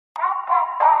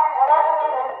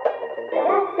Well,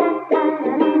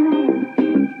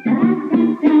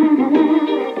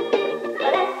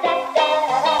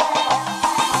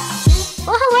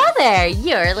 hello there.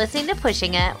 You're listening to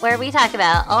Pushing It, where we talk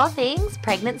about all things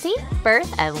pregnancy,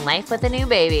 birth, and life with a new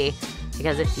baby.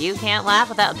 Because if you can't laugh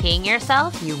without peeing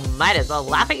yourself, you might as well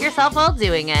laugh at yourself while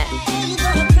doing it.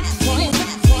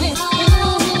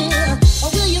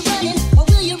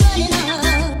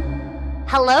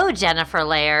 Hello, Jennifer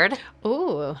Laird.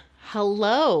 Ooh,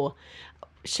 hello.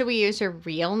 Should we use your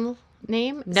real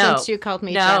name? No. Since you called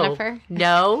me Jennifer?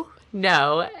 No,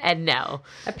 and no.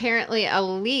 Apparently,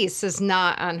 Elise is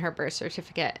not on her birth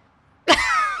certificate.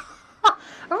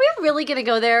 Are we really going to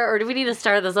go there, or do we need to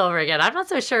start this over again? I'm not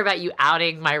so sure about you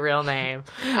outing my real name.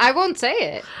 I won't say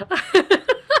it.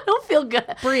 I don't feel good.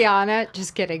 Brianna.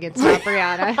 Just kidding. It's not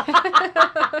Brianna.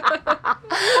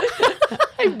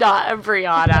 I'm not a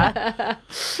Brianna.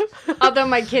 Although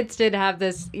my kids did have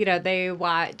this, they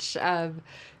watch,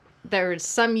 there's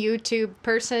some YouTube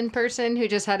person who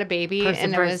just had a baby,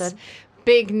 and it was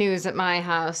big news at my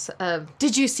house of,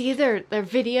 did you see their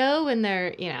video and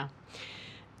their,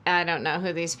 I don't know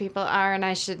who these people are, and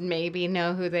I should maybe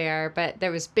know who they are, but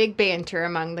there was big banter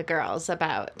among the girls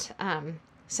about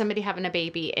somebody having a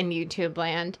baby in YouTube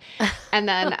land. And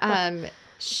then I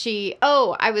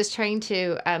was trying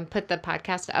to put the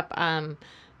podcast up,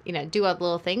 do all the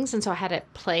little things, and so I had it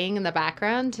playing in the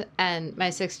background, and my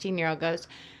 16-year-old goes,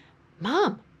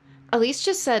 Mom, Elise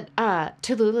just said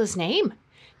Tallulah's name.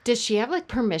 Does she have,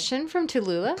 permission from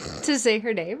Tallulah to say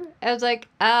her name? I was like,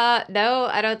 no,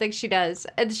 I don't think she does.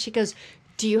 And she goes,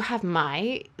 do you have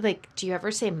do you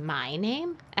ever say my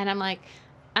name? And I'm like,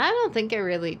 I don't think I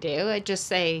really do. I just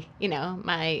say,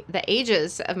 the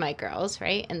ages of my girls,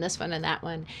 right? And this one and that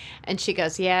one. And she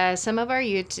goes, yeah, some of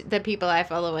the people I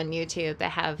follow on YouTube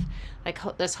that have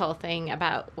this whole thing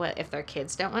about what if their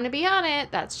kids don't want to be on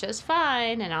it, that's just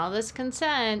fine, and all this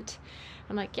consent.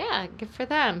 I'm like, yeah, good for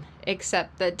them.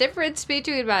 Except the difference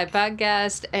between my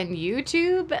podcast and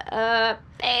YouTube,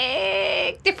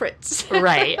 big difference.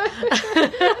 Right.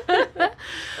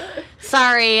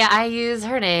 Sorry, I use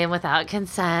her name without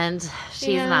consent.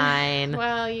 She's mine.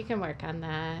 Well, you can work on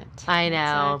that. I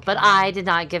know, okay. But I did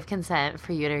not give consent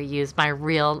for you to use my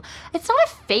real... It's not a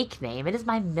fake name. It is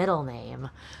my middle name.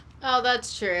 Oh,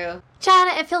 that's true.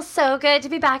 Janet, it feels so good to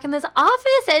be back in this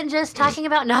office and just talking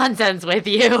about nonsense with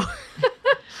you.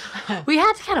 We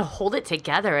had to kind of hold it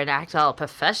together and act all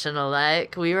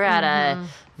professional-like. We were at a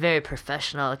very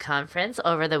professional conference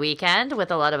over the weekend with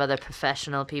a lot of other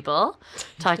professional people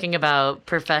talking about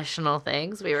professional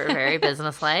things. We were very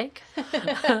businesslike.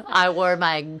 I wore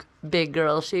my big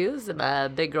girl shoes and my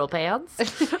big girl pants.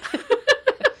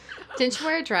 Didn't you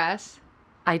wear a dress?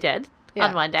 I did. Yeah.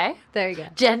 On one day. There you go.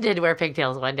 Jen did wear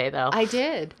pigtails one day, though. I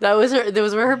did. Those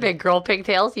were her big girl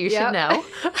pigtails. You should know.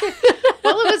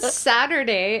 Well, it was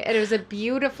Saturday, and it was a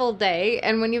beautiful day.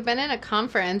 And when you've been in a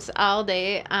conference all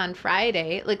day on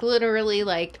Friday, literally,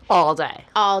 all day.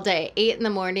 All day. 8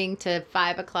 a.m. to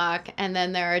 5 o'clock. And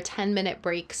then there are 10-minute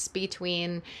breaks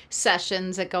between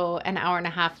sessions that go an hour and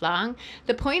a half long.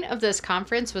 The point of this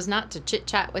conference was not to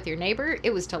chit-chat with your neighbor.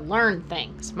 It was to learn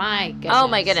things. My goodness. Oh,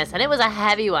 my goodness. And it was a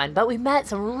heavy one. But we met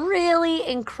some really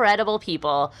incredible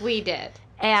people. We did.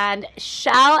 And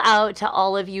shout out to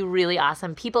all of you really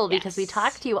awesome people because we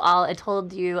talked to you all and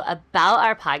told you about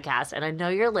our podcast. And I know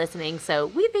you're listening, so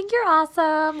we think you're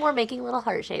awesome. We're making little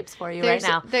heart shapes for you right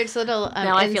now. There's little...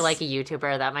 now I feel like a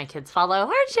YouTuber that my kids follow.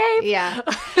 Heart shape! Yeah.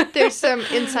 There's some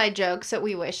inside jokes that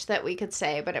we wish that we could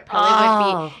say, but it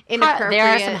probably would be inappropriate. There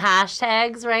are some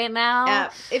hashtags right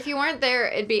now. If you weren't there,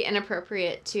 it'd be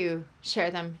inappropriate to share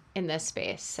them in this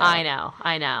space. So.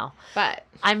 I know. But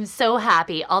I'm so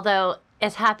happy, although...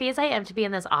 As happy as I am to be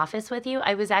in this office with you,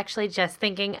 I was actually just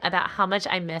thinking about how much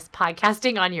I miss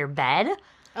podcasting on your bed.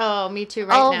 Oh, me too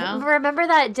now. Remember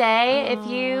that day? If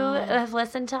you have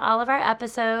listened to all of our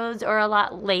episodes or a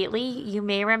lot lately, you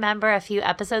may remember a few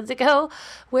episodes ago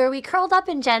where we curled up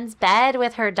in Jen's bed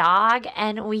with her dog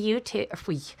and we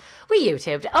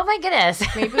YouTubed. Oh my goodness.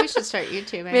 Maybe we should start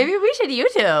YouTubing. Maybe we should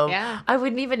YouTube. Yeah. I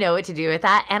wouldn't even know what to do with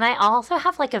that. And I also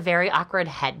have a very awkward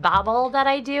head bobble that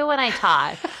I do when I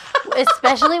talk.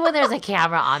 Especially when there's a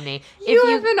camera on me.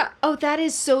 Oh, that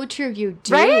is so true. You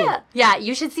do. Right? Yeah,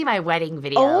 you should see my wedding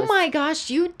videos. Oh my gosh,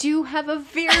 you do have a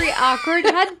very awkward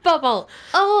head bubble.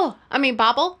 Oh, I mean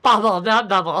bobble? Bobble, not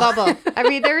bubble. Bubble. I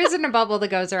mean, there isn't a bubble that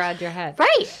goes around your head.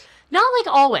 Right. Not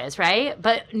always, right?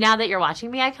 But now that you're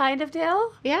watching me, I kind of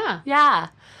do. Yeah. Yeah.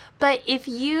 But if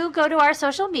you go to our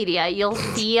social media, you'll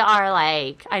see our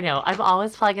I know, I'm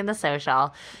always plugging the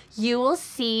social. You will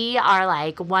see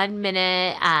our 1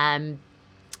 minute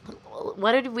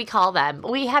what did we call them?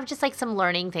 We have just like some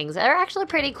learning things that are actually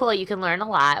pretty cool. You can learn a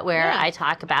lot where I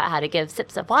talk about how to give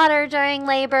sips of water during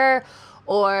labor,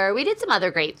 or we did some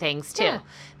other great things too. Yeah.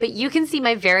 But you can see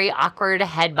my very awkward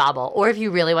head bobble, or if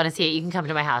you really want to see it, you can come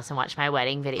to my house and watch my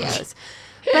wedding videos.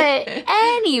 But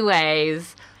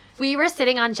anyways, we were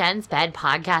sitting on Jen's bed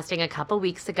podcasting a couple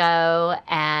weeks ago,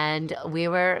 and we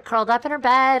were curled up in her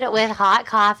bed with hot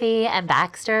coffee and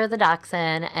Baxter the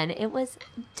Dachshund, and it was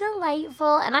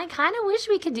delightful, and I kind of wish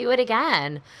we could do it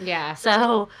again. Yeah.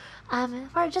 So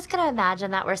we're just going to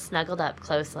imagine that we're snuggled up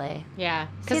closely. Yeah,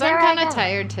 because I'm kind of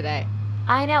tired today.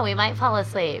 I know, we might fall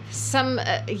asleep.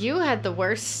 You had the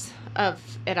worst of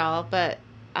it all, but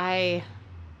I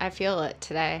feel it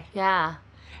today. Yeah.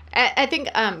 I think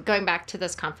going back to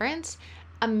this conference,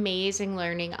 amazing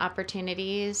learning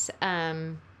opportunities,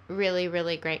 really,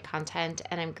 really great content.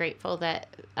 And I'm grateful that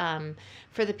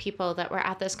for the people that were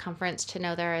at this conference to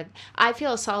know I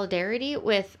feel solidarity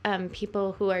with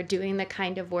people who are doing the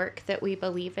kind of work that we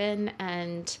believe in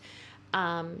and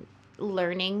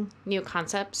learning new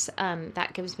concepts.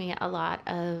 That gives me a lot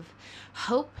of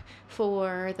hope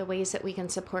for the ways that we can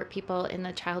support people in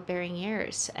the childbearing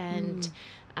years. And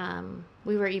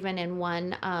we were even in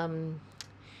one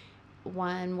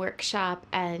workshop,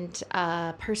 and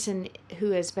a person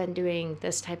who has been doing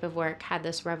this type of work had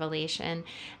this revelation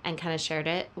and kind of shared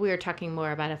it. We were talking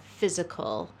more about a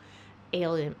physical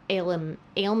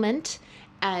ailment,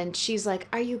 and she's like,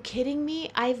 "Are you kidding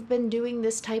me? I've been doing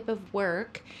this type of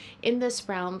work in this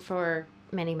realm for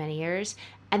many, many years,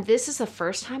 and this is the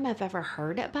first time I've ever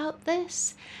heard about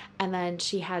this." And then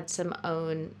she had some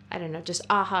own, I don't know, just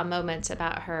aha moments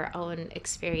about her own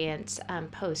experience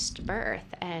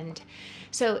post-birth. And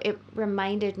so it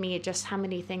reminded me just how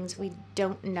many things we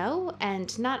don't know.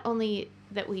 And not only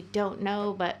that we don't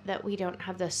know, but that we don't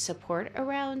have the support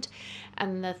around.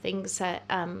 And the things that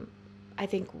I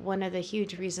think one of the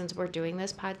huge reasons we're doing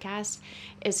this podcast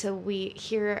is so we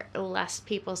hear less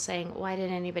people saying, "Why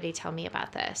didn't anybody tell me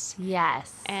about this?"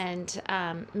 Yes. And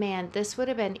man, this would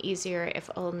have been easier if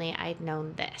only I'd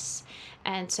known this.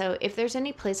 And so if there's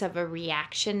any place of a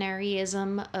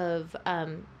reactionaryism of,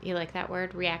 you like that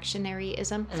word,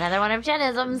 reactionaryism? Another one of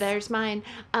Jenisms. There's mine.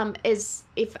 Is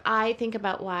if I think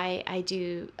about why I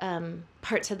do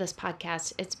parts of this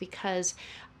podcast, it's because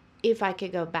if I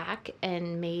could go back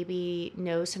and maybe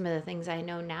know some of the things I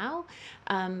know now,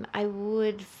 I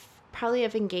would probably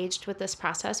have engaged with this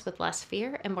process with less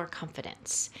fear and more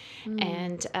confidence.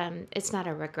 And it's not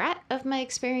a regret of my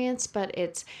experience, but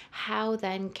it's how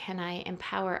then can I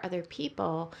empower other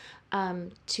people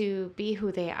to be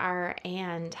who they are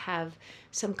and have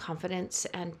some confidence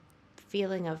and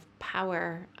feeling of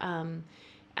power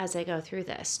as I go through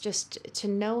this, just to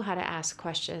know how to ask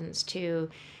questions, to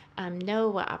know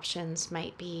what options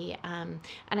might be. And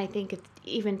I think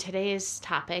even today's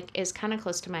topic is kind of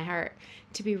close to my heart.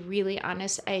 To be really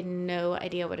honest, I had no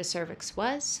idea what a cervix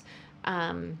was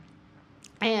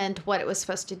and what it was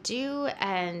supposed to do.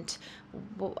 And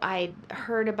I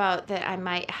heard about that I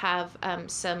might have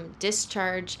some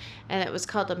discharge, and it was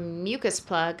called a mucus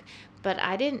plug. But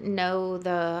I didn't know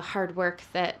the hard work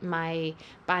that my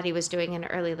body was doing in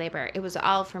early labor. It was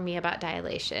all for me about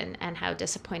dilation and how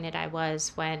disappointed I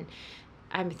was when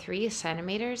I'm 3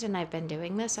 centimeters and I've been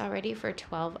doing this already for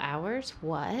 12 hours.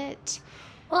 What?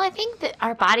 Well, I think that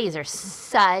our bodies are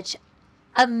such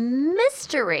a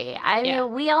mystery. I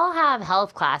mean, we all have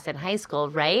health class in high school,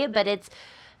 right? But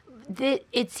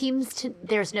it seems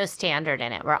there's no standard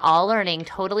in it. We're all learning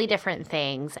totally different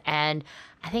things, and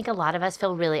I think a lot of us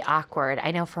feel really awkward.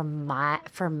 I know for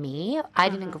me, I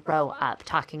didn't grow up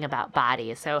talking about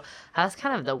bodies. So I was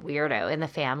kind of the weirdo in the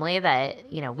family that,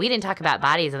 we didn't talk about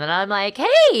bodies. And then I'm like,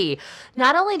 hey,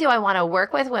 not only do I want to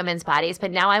work with women's bodies,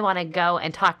 but now I want to go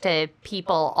and talk to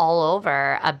people all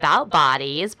over about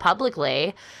bodies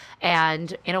publicly,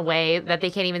 and in a way that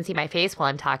they can't even see my face while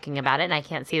I'm talking about it, and I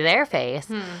can't see their face.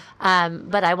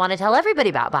 But I want to tell everybody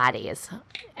about bodies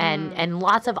and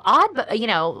lots of odd,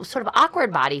 sort of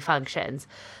awkward body functions.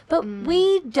 But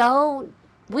we don't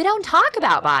talk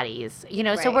about bodies,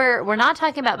 Right. So we're not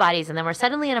talking about bodies, and then we're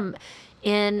suddenly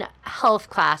in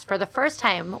health class for the first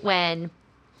time when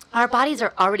our bodies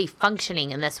are already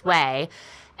functioning in this way.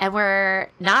 And we're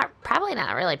probably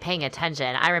not really paying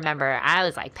attention. I remember I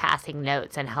was like passing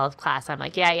notes in health class. I'm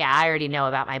like, yeah, I already know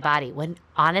about my body. When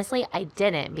honestly, I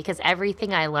didn't, because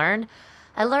everything I learned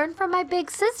from my big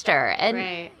sister. And,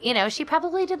 right. She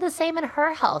probably did the same in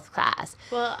her health class.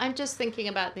 Well, I'm just thinking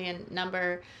about the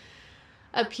number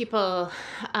of people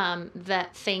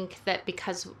that think that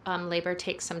because labor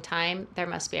takes some time, there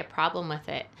must be a problem with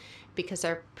it. because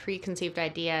our preconceived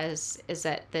idea is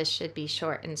that this should be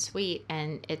short and sweet,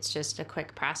 and it's just a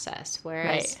quick process.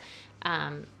 Whereas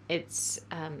it's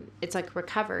like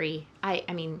recovery.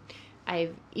 I mean,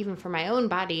 even for my own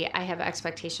body, I have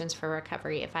expectations for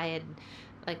recovery. If I had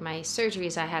like my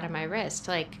surgeries I had on my wrist,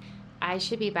 like I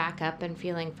should be back up and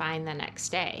feeling fine the next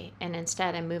day. And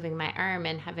instead I'm moving my arm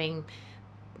and having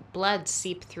blood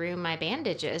seep through my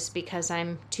bandages because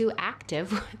I'm too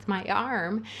active with my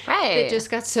arm. Right. It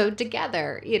just got sewed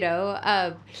together, you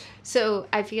know? So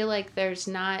I feel like there's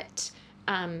not,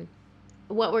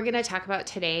 what we're going to talk about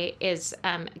today is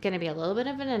going to be a little bit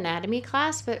of an anatomy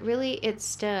class, but really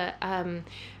it's to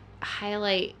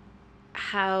highlight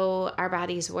how our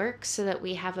bodies work so that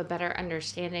we have a better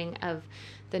understanding of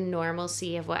the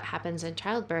normalcy of what happens in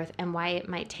childbirth and why it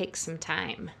might take some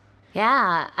time.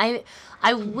 Yeah,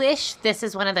 I wish this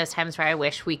is one of those times where I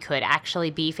wish we could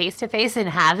actually be face to face and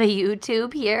have a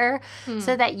YouTube here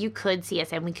so that you could see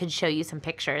us and we could show you some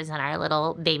pictures on our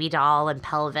little baby doll and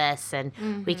pelvis, and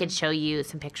we could show you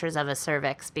some pictures of a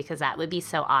cervix, because that would be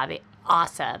so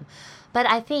awesome. But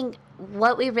I think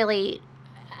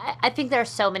I think there are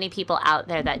so many people out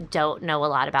there that don't know a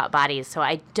lot about bodies. So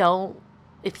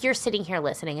if you're sitting here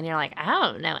listening and you're like, I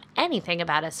don't know anything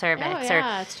about a cervix,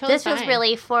 it's totally this was fine.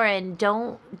 really foreign,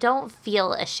 don't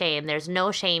feel ashamed. There's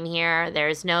no shame here.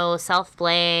 There's no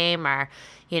self-blame or,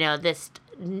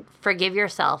 forgive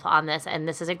yourself on this. And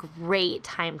this is a great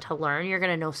time to learn. You're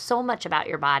going to know so much about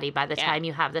your body by the time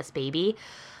you have this baby.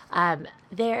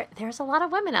 There's a lot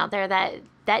of women out there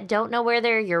that don't know where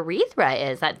their urethra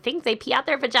is, that think they pee out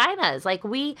their vaginas. Like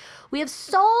we have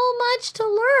so much to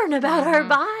learn about our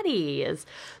bodies.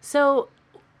 So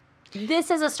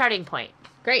this is a starting point.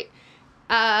 Great.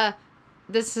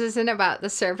 This isn't about the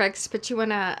cervix, but you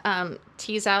want to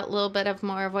tease out a little bit of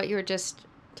more of what you were just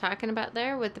talking about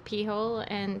there with the pee hole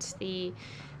and the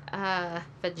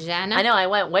vagina. I know I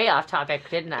went way off topic,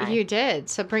 didn't I? You did.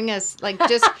 So bring us,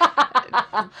 just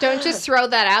don't just throw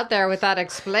that out there without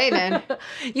explaining.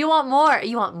 You want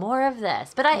more of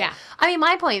this. But I mean,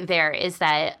 my point there is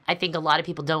that I think a lot of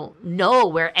people don't know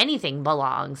where anything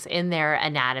belongs in their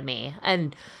anatomy.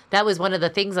 And that was one of the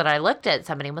things that I looked at.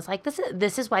 Somebody was like,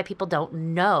 this is why people don't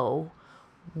know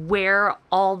where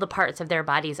all the parts of their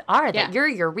bodies are. That your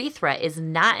urethra is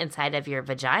not inside of your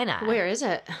vagina. Where is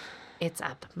it? It's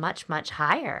up much, much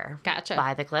higher. Gotcha.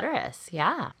 By the clitoris.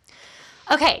 Yeah.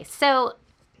 Okay, so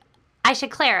I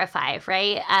should clarify,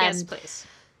 right? Yes, please.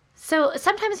 So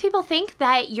sometimes people think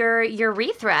that your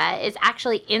urethra is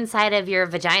actually inside of your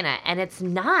vagina, and it's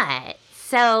not.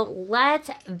 So let's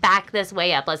back this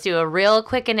way up. Let's do a real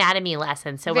quick anatomy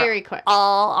lesson so Very we're quick.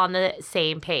 all on the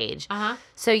same page. Uh-huh.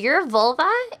 So your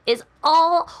vulva is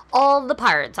all the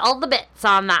parts, all the bits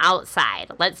on the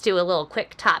outside. Let's do a little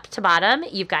quick top to bottom.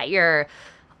 You've got your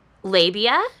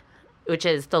labia, which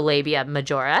is the labia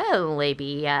majora,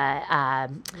 labia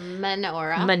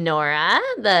minora,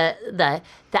 the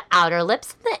outer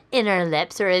lips, the inner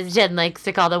lips, or as Jen likes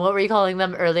to call them, what were you calling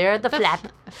them earlier? The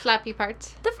flappy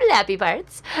parts. The flappy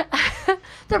parts.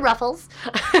 The ruffles.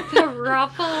 The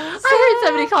ruffles. I heard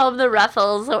somebody call them the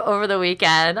ruffles over the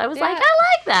weekend. I was like, I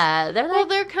like that.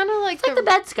 They're kind of like the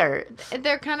bed skirt.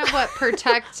 They're kind of what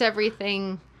protects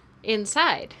everything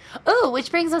inside. Oh,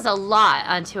 which brings us a lot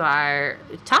onto our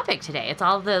topic today. It's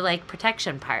all the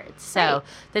protection parts. So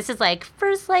this is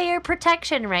first layer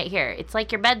protection right here. It's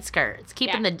like your bed skirt. It's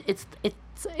keeping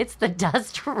it's the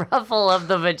dust ruffle of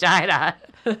the vagina.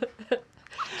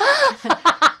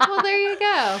 Well, there you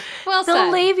go. Well said.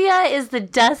 The labia is the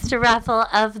dust ruffle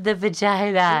of the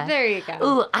vagina. There you go.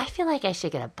 Ooh, I feel like I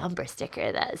should get a bumper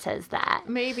sticker that says that.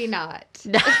 Maybe not.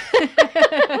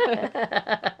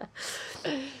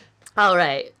 All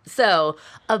right. So,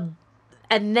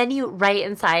 and then right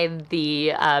inside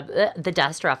the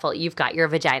dust ruffle, you've got your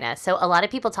vagina. So a lot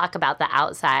of people talk about the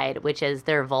outside, which is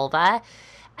their vulva,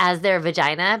 as their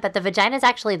vagina, but the vagina is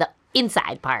actually the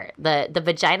inside part. The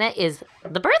vagina is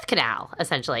the birth canal,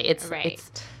 essentially.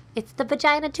 It's the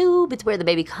vagina tube. It's where the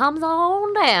baby comes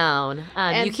on down.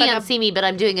 You can't see me, but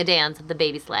I'm doing a dance of the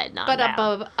baby sled. But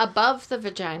above the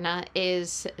vagina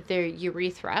is the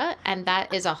urethra, and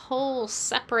that is a whole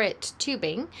separate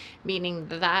tubing, meaning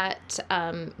that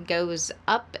goes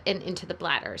up and into the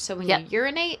bladder. So when you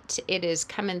urinate, it is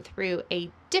coming through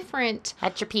a different...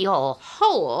 At your pee hole.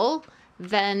 ...hole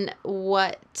than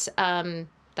what...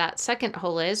 that second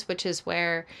hole is, which is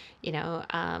where,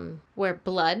 where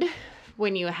blood,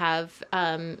 when you have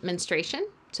menstruation.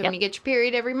 So when you get your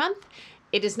period every month,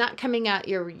 it is not coming out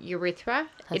your urethra.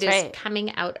 It is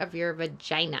coming out of your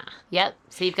vagina. Yep.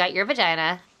 So you've got your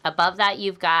vagina. Above that,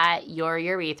 you've got your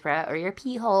urethra or your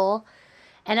pee hole.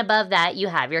 And above that, you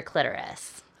have your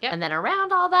clitoris. Yep. And then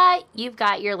around all that, you've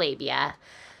got your labia.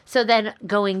 So then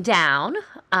going down,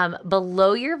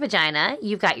 below your vagina,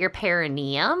 you've got your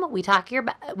perineum. We talk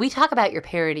about your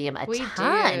perineum a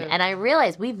ton. Do. And I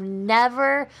realize we've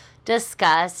never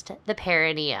discussed the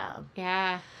perineum.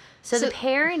 Yeah. So the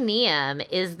perineum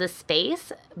is the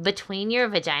space between your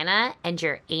vagina and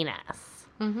your anus.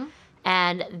 Mm-hmm.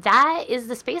 And that is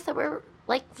the space that we're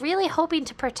like really hoping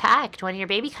to protect when your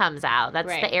baby comes out. That's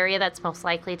right. the area that's most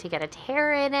likely to get a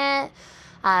tear in it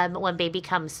when baby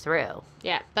comes through.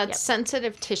 Yeah, that's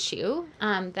sensitive tissue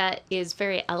that is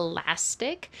very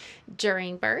elastic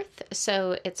during birth.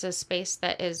 So it's a space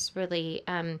that is really,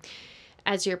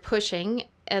 as you're pushing,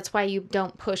 that's why you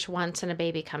don't push once and a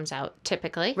baby comes out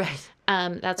typically. Right.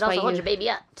 That's It why also holds your baby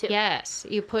up too. Yes,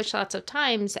 you push lots of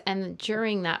times, and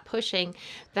during that pushing,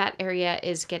 that area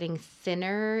is getting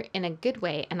thinner in a good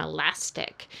way and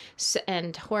elastic.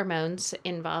 And hormones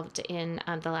involved in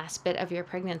the last bit of your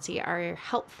pregnancy are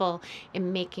helpful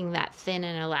in making that thin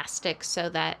and elastic so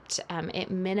that it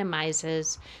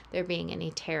minimizes there being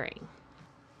any tearing.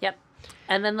 Yep.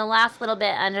 And then the last little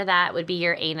bit under that would be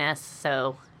your anus,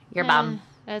 so your bum.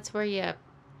 That's where you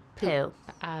Poo.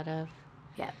 out of.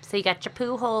 Yep. So you got your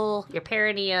poo hole, your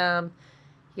perineum,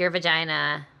 your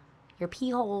vagina, your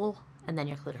pee hole, and then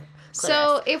your clitoris.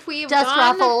 So if we've dust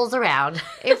ruffles around.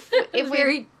 If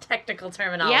very technical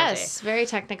terminology. Yes, very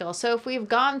technical. So if we've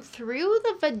gone through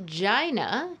the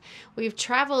vagina, we've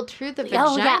traveled through the vagina.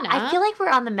 Oh yeah, I feel like we're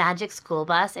on the Magic School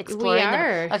Bus exploring. We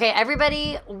are. Okay,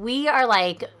 everybody, we are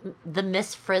like the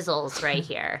Miss Frizzles right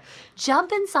here.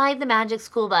 Jump inside the Magic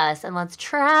School Bus and let's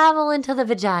travel into the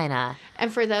vagina.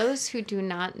 And for those who do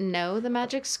not know the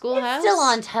Magic Schoolhouse, it's still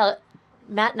on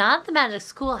not the Magic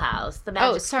Schoolhouse, the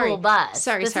Magic School Bus.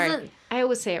 Sorry. I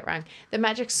always say it wrong. The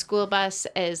Magic School Bus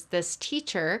is this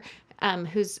teacher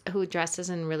who dresses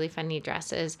in really funny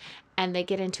dresses, and they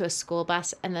get into a school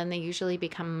bus, and then they usually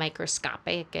become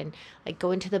microscopic and like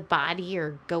go into the body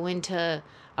or go into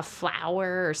a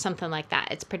flower or something like that.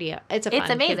 It's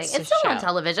amazing. It's still on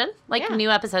television. Like new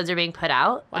episodes are being put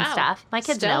out and stuff. My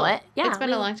kids know it. Yeah, it's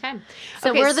been a long time.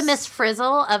 So we're the Miss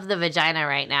Frizzle of the vagina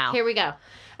right now. Here we go.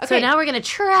 Okay. So now we're going to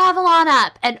travel on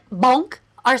up, and bonk,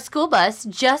 our school bus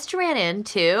just ran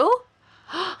into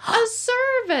a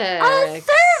cervix. A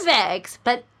cervix.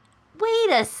 But wait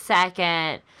a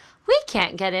second. We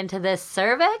can't get into this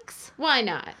cervix. Why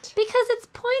not? Because it's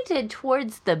pointed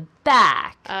towards the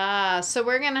back. So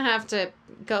we're going to have to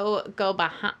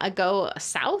go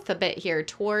south a bit here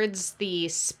towards the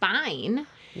spine.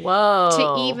 Whoa.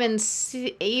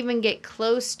 To even get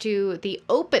close to the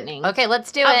opening. Okay,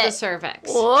 let's do of it. The cervix.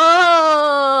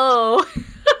 Whoa.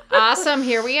 Awesome.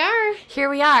 Here we are. Here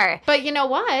we are. But you know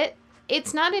what?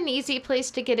 It's not an easy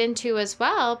place to get into as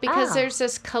well because there's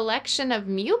this collection of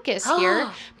mucus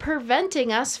here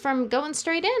preventing us from going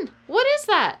straight in. What is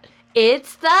that?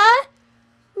 It's the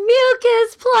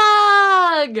mucus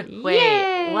plug. Wait,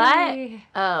 Yay. What?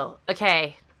 Oh,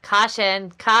 okay.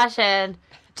 Caution.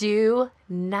 Do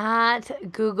not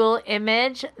Google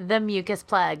image the mucus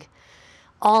plug.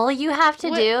 All you have to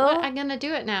do... I'm going to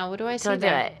do it now. What do I see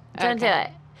there? Don't do it.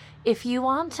 If you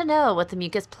want to know what the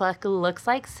mucus plug looks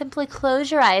like, simply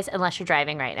close your eyes, unless you're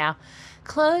driving right now.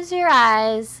 Close your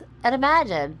eyes and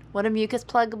imagine what a mucus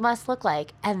plug must look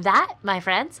like. And that, my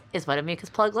friends, is what a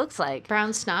mucus plug looks like.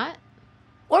 Brown snot?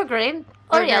 Or green.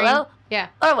 Or yellow. Yeah.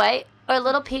 Or white. Or a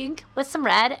little pink with some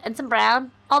red and some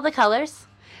brown. All the colors.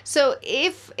 So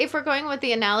if we're going with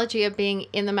the analogy of being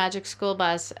in the Magic School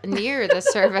Bus near the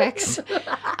cervix,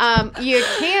 you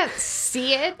can't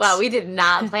see it. Wow, we did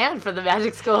not plan for the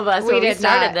Magic School Bus when we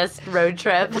started this road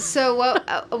trip. So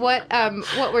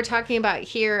what we're talking about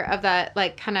here of that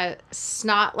like kind of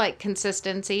snot-like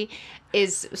consistency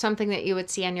is something that you would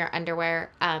see on your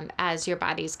underwear as your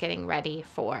body's getting ready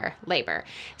for labor.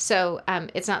 So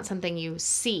it's not something you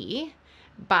see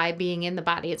by being in the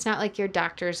body. It's not like your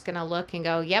doctor's going to look and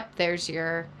go, yep, there's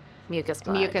your mucus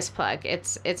plug.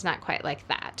 It's not quite like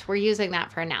that. We're using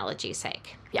that for analogy's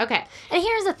sake. Yeah. Okay. And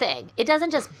here's the thing. It doesn't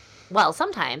just,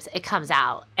 sometimes it comes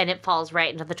out and it falls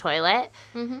right into the toilet.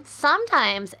 Mm-hmm.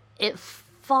 Sometimes it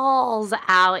falls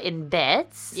out in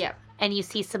bits. Yep. And you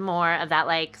see some more of that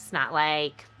like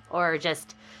snot-like or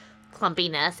just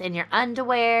clumpiness in your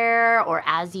underwear or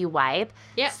as you wipe.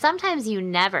 Yeah. Sometimes you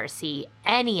never see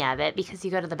any of it because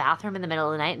you go to the bathroom in the middle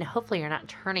of the night and hopefully you're not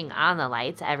turning on the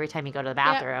lights every time you go to the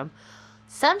bathroom. Yep.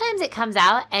 Sometimes it comes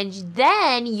out and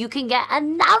then you can get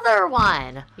another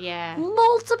one. Yeah.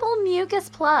 Multiple mucus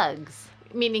plugs.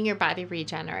 Meaning your body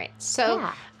regenerates. So,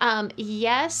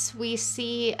 yes, we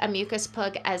see a mucus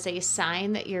plug as a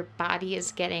sign that your body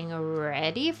is getting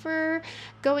ready for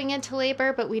going into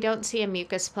labor, but we don't see a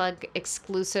mucus plug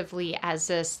exclusively as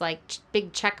this like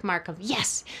big check mark of,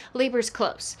 yes, labor's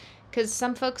close. Because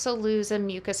some folks will lose a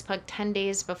mucus plug 10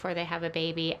 days before they have a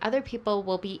baby. Other people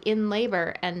will be in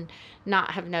labor and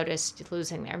not have noticed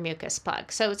losing their mucus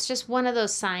plug. So it's just one of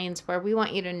those signs where we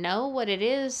want you to know what it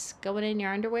is going in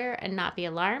your underwear and not be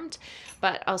alarmed.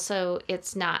 But also,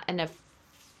 it's not an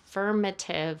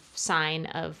affirmative sign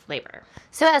of labor.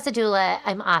 So as a doula,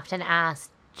 I'm often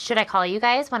asked, should I call you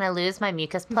guys when I lose my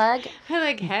mucus plug? I'm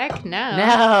like, heck no.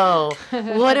 No.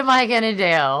 What am I going to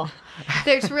do?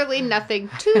 There's really nothing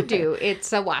to do.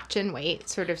 It's a watch and wait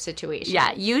sort of situation.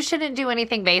 Yeah, you shouldn't do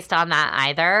anything based on that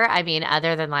either. I mean,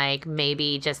 other than like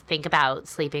maybe just think about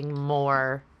sleeping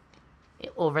more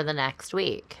over the next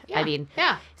week. Yeah. I mean,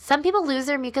 some people lose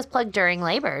their mucus plug during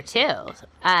labor too.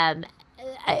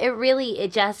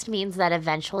 It just means that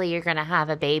eventually you're going to have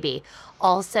a baby.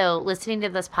 Also, listening to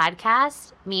this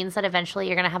podcast means that eventually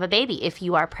you're going to have a baby if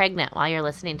you are pregnant while you're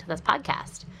listening to this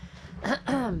podcast.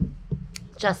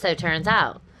 Just so turns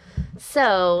out.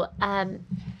 So,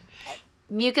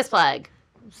 mucus plug.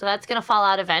 So that's going to fall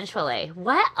out eventually.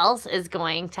 What else is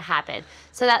going to happen?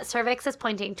 So that cervix is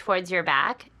pointing towards your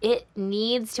back. It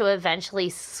needs to eventually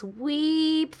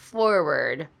sweep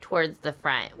forward towards the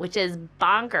front, which is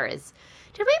bonkers.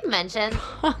 Did we mention?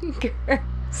 Bonkers.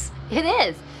 It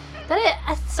is. That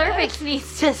a cervix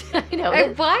needs to,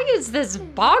 why is this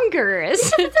bonkers?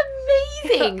 It's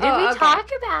amazing. Did we talk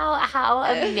about how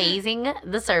amazing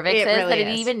the cervix is? Really that it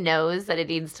is. even knows that it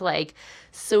needs to like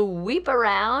sweep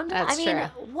around. That's true.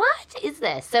 What is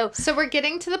this? So we're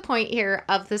getting to the point here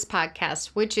of this podcast,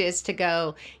 which is to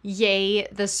go, yay,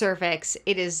 the cervix.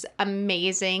 It is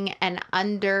amazing and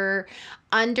under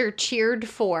cheered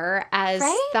for as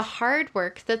the hard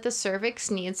work that the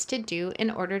cervix needs to do in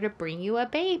order to bring you a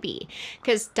baby.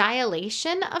 Because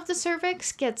dilation of the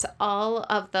cervix gets all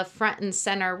of the front and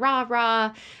center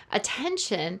rah-rah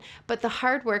attention, but the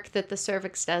hard work that the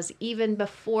cervix does even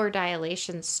before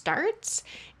dilation starts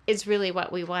is really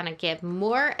what we want to give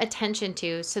more attention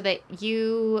to, so that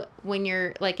you, when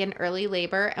you're like in early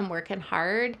labor and working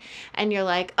hard and you're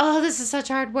like, oh, this is such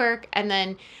hard work, and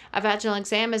then a vaginal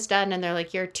exam is done and they're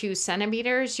like, you're 2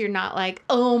 centimeters, you're not like,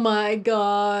 oh my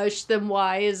gosh, then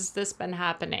why has this been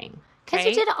happening? Because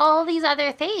you did all these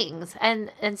other things. And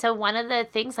so one of the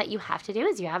things that you have to do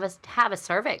is you have a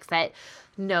cervix that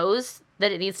knows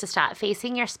that it needs to stop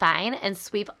facing your spine and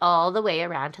sweep all the way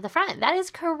around to the front. That is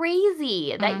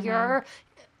crazy. That your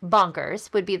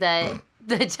bonkers would be the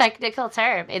technical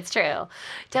term. It's true.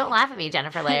 Don't laugh at me,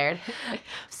 Jennifer Laird.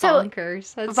 So,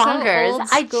 bonkers. That's bonkers.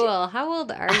 So old school. How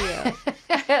old are you?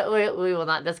 we will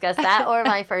not discuss that or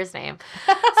my first name.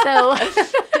 So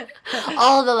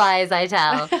all the lies I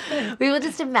tell. We will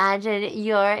just imagine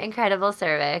your incredible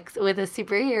cervix with a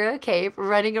superhero cape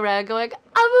running around going,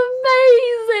 I'm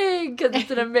amazing, because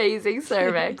it's an amazing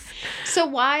cervix. So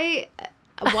why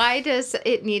does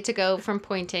it need to go from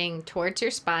pointing towards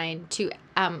your spine to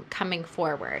coming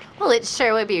forward? Well, it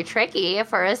sure would be tricky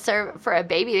for a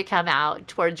baby to come out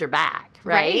towards your back,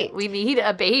 right? We need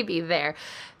a baby there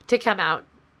to come out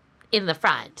in the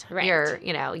front. Right.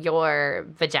 Your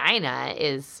vagina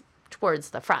is towards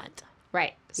the front.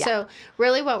 Right. Yeah. So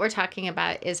really what we're talking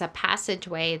about is a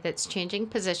passageway that's changing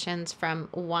positions from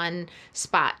one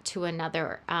spot to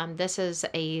another. This is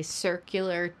a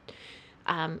circular,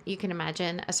 you can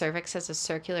imagine a cervix as a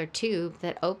circular tube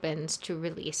that opens to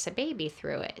release a baby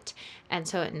through it. And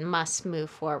so it must move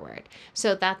forward.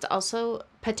 So that's also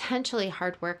potentially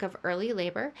hard work of early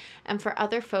labor. And for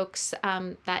other folks,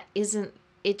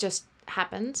 it just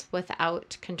happens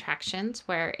without contractions,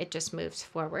 where it just moves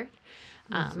forward.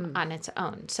 On its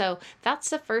own. So that's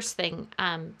the first thing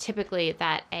typically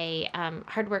that a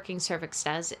hardworking cervix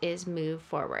does, is move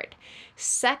forward.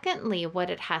 Secondly, what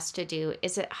it has to do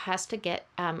is it has to get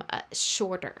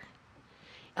shorter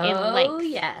in length. Oh,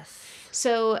 yes.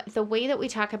 So the way that we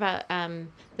talk about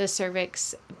the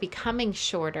cervix becoming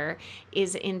shorter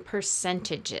is in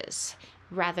percentages,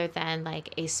 rather than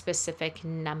like a specific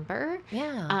number.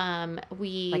 Yeah.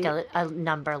 Like a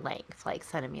number length, like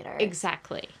centimeter.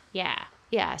 Exactly. Yeah.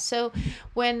 Yeah. So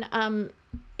when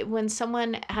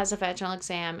someone has a vaginal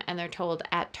exam and they're told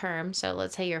at term, so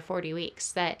let's say you're 40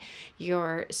 weeks, that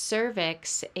your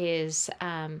cervix is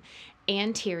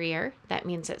anterior, that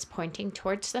means it's pointing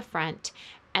towards the front,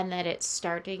 and that it's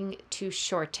starting to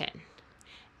shorten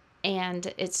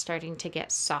and it's starting to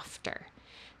get softer,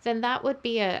 then that would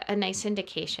be a nice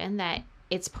indication that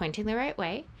it's pointing the right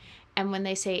way And when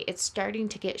they say it's starting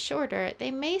to get shorter,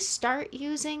 they may start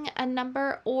using a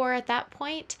number, or at that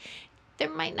point, there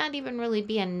might not even really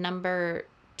be a number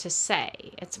to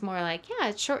say. It's more like, yeah,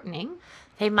 it's shortening.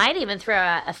 They might even throw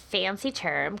out a fancy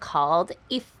term called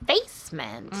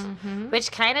effacement,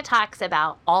 which kind of talks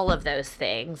about all of those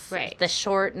things. Right. The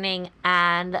shortening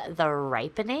and the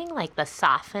ripening, like the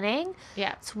softening.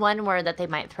 Yeah. It's one word that they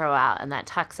might throw out, and that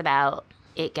talks about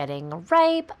it getting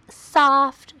ripe,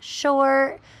 soft,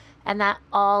 short, and that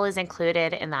all is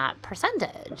included in that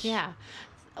percentage. Yeah.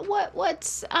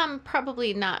 What's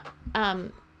probably not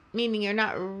meaning you're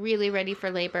not really ready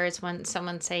for labor is when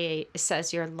someone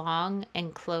says you're long,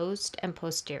 enclosed, and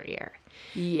posterior.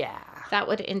 Yeah. That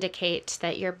would indicate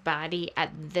that your body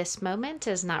at this moment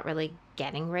is not really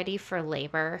getting ready for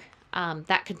labor.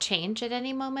 That could change at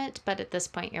any moment, but at this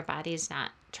point, your body's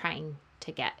not trying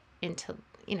to get into,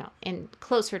 in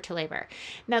closer to labor.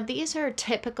 Now, these are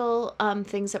typical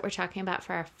things that we're talking about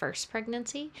for our first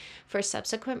pregnancy. For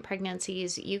subsequent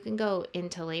pregnancies, you can go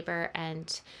into labor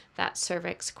and that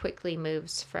cervix quickly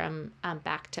moves from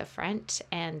back to front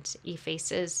and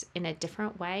effaces in a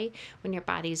different way when your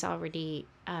body's already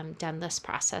done this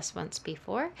process once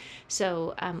before.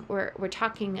 So we're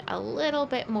talking a little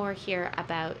bit more here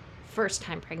about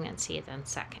first-time pregnancy than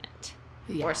second.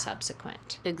 Yeah. Or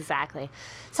subsequent. Exactly.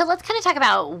 So let's kind of talk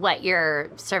about what your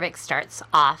cervix starts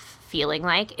off feeling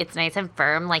like. It's nice and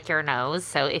firm like your nose.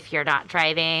 So if you're not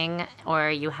driving or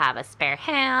you have a spare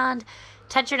hand,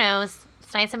 touch your nose.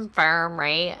 It's nice and firm,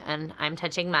 right? And I'm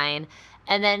touching mine.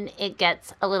 And then it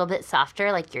gets a little bit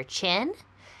softer like your chin.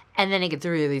 And then it gets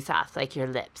really soft like your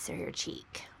lips or your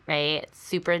cheek, right? It's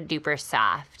super duper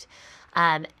soft.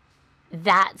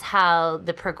 That's how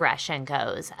the progression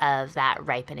goes of that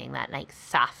ripening, that like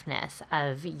softness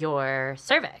of your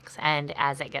cervix, and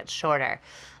as it gets shorter.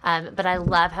 But I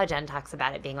love how Jen talks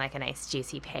about it being like a nice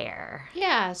juicy pear.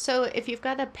 Yeah. So if you've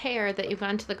got a pear that you've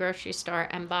gone to the grocery store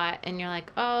and bought, and you're like,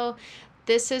 oh,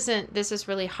 this is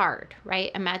really hard,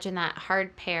 right? Imagine that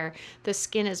hard pear. The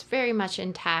skin is very much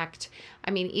intact.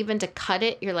 I mean, even to cut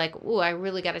it, you're like, ooh, I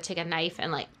really got to take a knife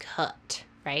and like cut,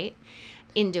 right?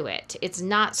 Into it. It's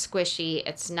not squishy.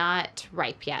 It's not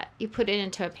ripe yet. You put it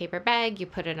into a paper bag. You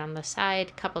put it on the side.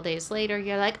 A couple days later,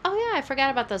 you're like, oh yeah, I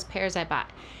forgot about those pears I bought.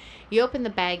 You open the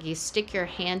bag, you stick your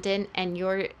hand in, and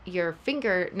your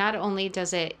finger, not only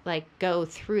does it like go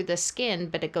through the skin,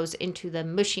 but it goes into the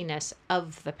mushiness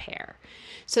of the pear.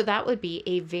 So that would be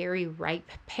a very ripe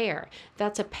pear.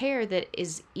 That's a pear that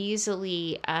is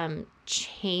easily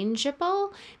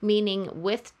changeable, meaning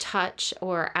with touch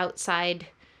or outside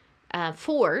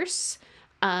force,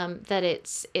 that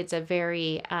it's a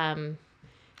very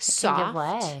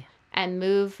soft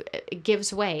and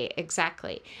gives way,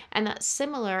 exactly. And that's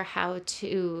similar how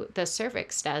to the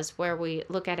cervix does, where we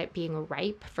look at it being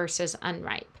ripe versus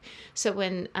unripe. So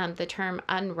when the term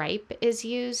unripe is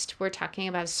used, we're talking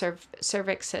about a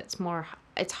cervix that's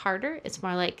it's harder. It's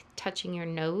more like touching your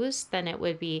nose than it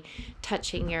would be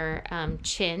touching your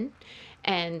chin.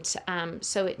 And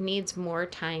so it needs more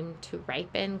time to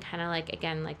ripen, kind of like,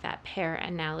 again, like that pear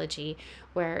analogy,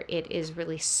 where it is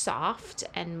really soft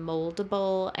and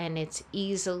moldable and it's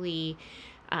easily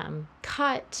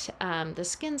cut. The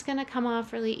skin's going to come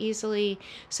off really easily.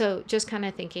 So just kind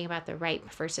of thinking about the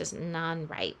ripe versus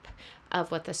non-ripe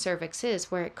of what the cervix is,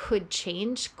 where it could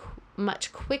change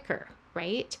much quicker,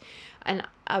 right? And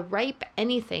a ripe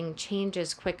anything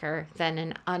changes quicker than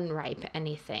an unripe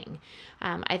anything.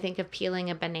 I think of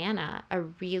peeling a banana, a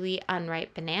really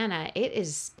unripe banana.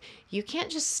 You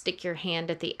can't just stick your hand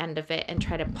at the end of it and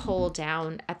try to pull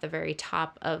down at the very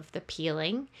top of the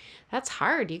peeling. That's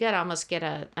hard. You got to almost get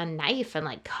a knife and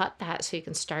like cut that so you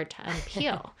can start to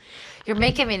unpeel. You're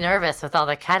making me nervous with all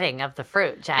the cutting of the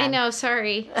fruit, Jen. I know.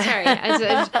 Sorry.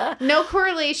 No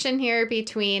correlation here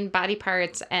between body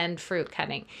parts and fruit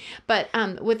cutting. But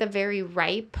with a very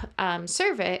ripe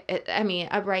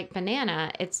a ripe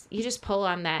banana, you just pull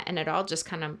on that and it all just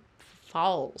kind of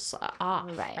falls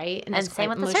off, right? And same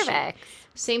with the cervix.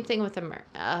 Same thing with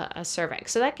a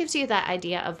cervix. So that gives you that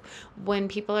idea of when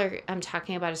people are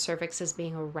talking about a cervix as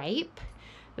being ripe,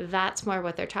 that's more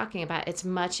what they're talking about. It's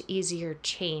much easier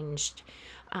changed.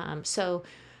 So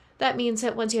that means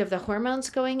that once you have the hormones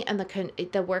going and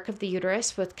the work of the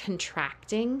uterus with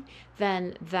contracting,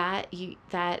 then that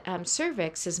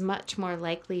cervix is much more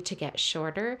likely to get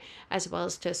shorter, as well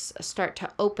as to start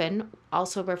to open,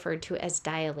 also referred to as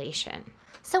dilation.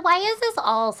 So why is this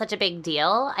all such a big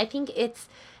deal? I think it's,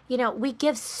 we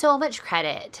give so much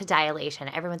credit to dilation.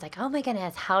 Everyone's like, oh my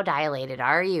goodness, how dilated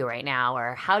are you right now?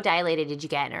 Or how dilated did you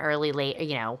get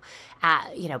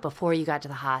before you got to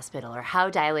the hospital? Or how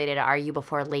dilated are you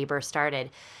before labor started?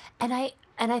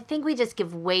 And I think we just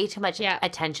give way too much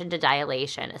attention to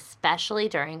dilation, especially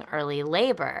during early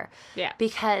labor. Yeah.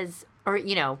 Because, or,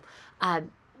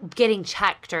 getting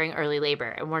checked during early labor,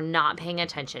 and we're not paying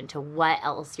attention to what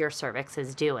else your cervix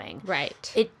is doing.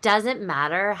 Right. It doesn't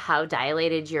matter how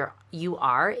dilated you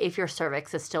are if your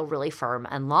cervix is still really firm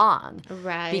and long.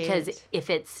 Right. Because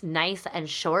if it's nice and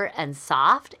short and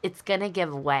soft, it's going to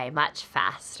give way much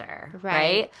faster.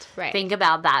 Right? Think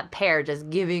about that pear just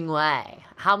giving way.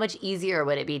 How much easier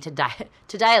would it be to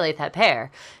dilate that pear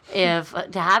if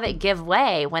to have it give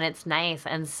way when it's nice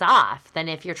and soft than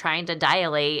if you're trying to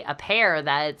dilate a pear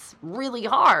that's really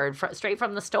hard straight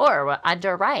from the store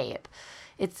underripe?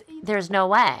 There's no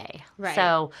way. Right.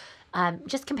 So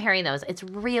just comparing those, it's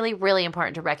really, really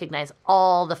important to recognize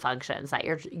all the functions that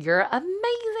your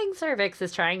amazing cervix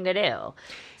is trying to do.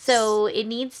 So it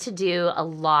needs to do a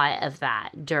lot of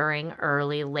that during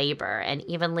early labor, and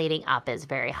even leading up is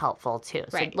very helpful too.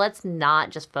 Right. So let's not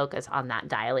just focus on that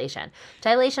dilation.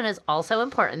 Dilation is also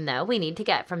important though. We need to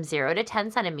get from 0 to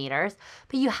 10 centimeters,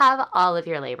 but you have all of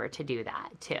your labor to do that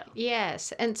too.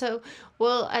 Yes. And so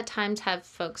we'll at times have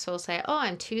folks who will say, oh,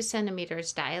 I'm 2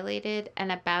 centimeters dilated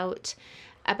and about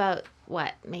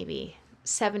what, maybe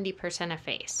 70%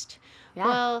 effaced. Yeah.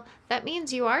 Well, that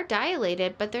means you are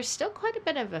dilated, but there's still quite a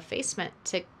bit of effacement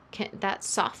that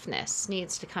softness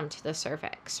needs to come to the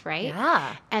cervix, right?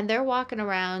 Yeah. And they're walking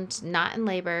around not in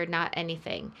labor, not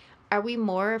anything. Are we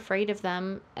more afraid of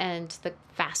them and the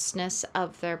fastness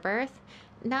of their birth?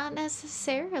 Not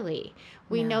necessarily.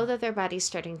 We know that their body's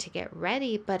starting to get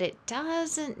ready, but it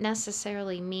doesn't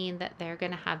necessarily mean that they're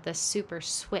going to have this super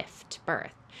swift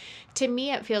birth. To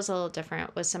me, it feels a little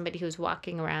different with somebody who's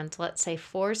walking around, let's say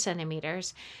 4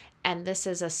 centimeters, and this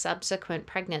is a subsequent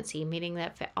pregnancy, meaning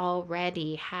that they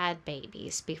already had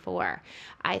babies before.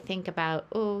 I think about,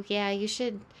 oh yeah, you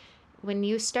should, when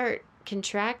you start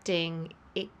contracting,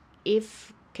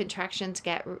 if contractions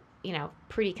get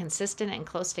pretty consistent and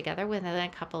close together within a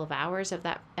couple of hours of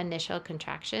that initial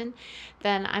contraction,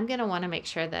 then I'm going to want to make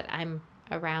sure that I'm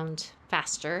around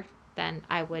faster than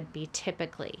I would be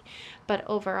typically. But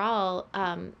overall,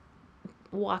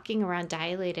 walking around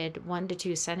dilated 1 to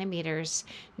 2 centimeters,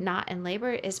 not in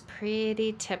labor, is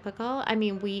pretty typical. I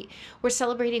mean, we're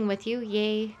celebrating with you.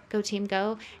 Yay, go team,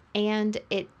 go. And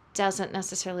it doesn't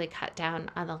necessarily cut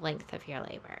down on the length of your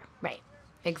labor. Right.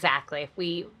 Exactly.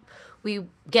 We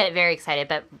get very excited,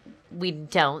 but we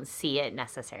don't see it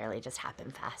necessarily just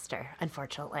happen faster,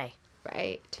 unfortunately.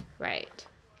 Right.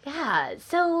 Yeah.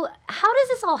 So how does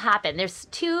this all happen? There's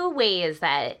 2 ways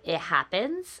that it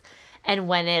happens and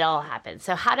when it all happens.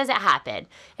 So how does it happen?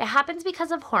 It happens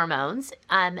because of hormones.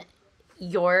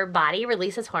 Your body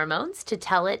releases hormones to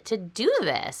tell it to do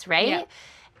this, right?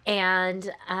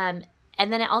 Yeah.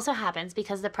 And then it also happens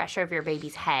because the pressure of your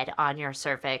baby's head on your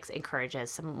cervix encourages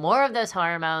some more of those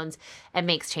hormones and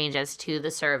makes changes to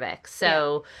the cervix.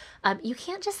 So you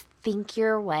can't just think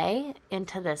your way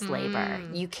into this labor.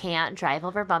 You can't drive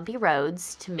over bumpy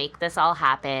roads to make this all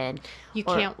happen. You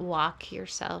can't walk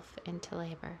yourself into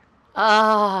labor.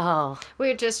 Oh. We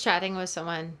were just chatting with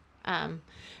someone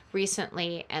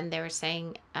recently, and they were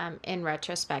saying, in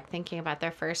retrospect, thinking about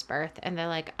their first birth, and they're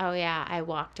like, oh yeah, I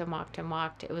walked and walked and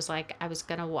walked. It was like I was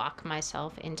going to walk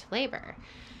myself into labor.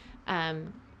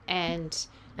 And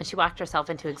she walked herself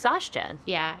into exhaustion.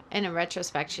 Yeah. And in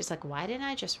retrospect, she's like, why didn't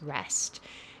I just rest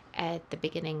at the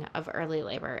beginning of early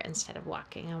labor instead of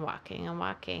walking and walking and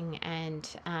walking? And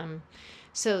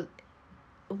so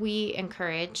we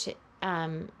encourage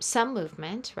some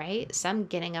movement, right? Some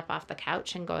getting up off the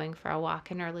couch and going for a walk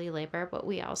in early labor, but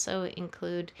we also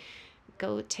include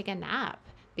go take a nap,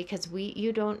 because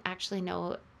you don't actually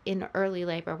know in early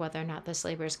labor whether or not this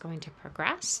labor is going to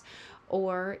progress,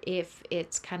 or if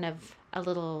it's kind of a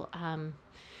little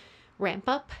ramp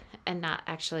up and not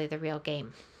actually the real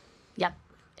game. Yep,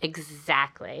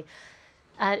 exactly.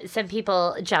 Some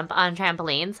people jump on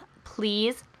trampolines.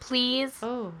 Please.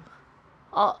 Oh.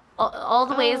 All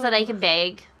the ways that I can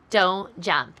beg, don't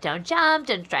jump. Don't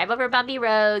drive over bumpy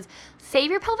roads.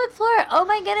 Save your pelvic floor. Oh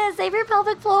my goodness, save your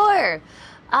pelvic floor.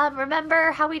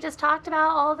 Remember how we just talked about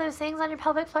all those things on your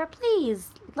pelvic floor? Please,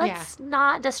 let's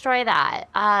not destroy that.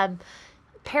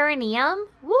 Perineum,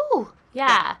 woo,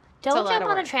 yeah. Don't jump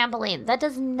on a trampoline. That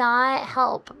does not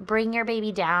help bring your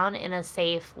baby down in a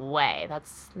safe way.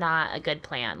 That's not a good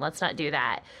plan. Let's not do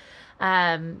that.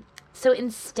 So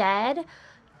instead,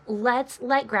 let's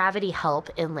let gravity help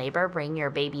in labor bring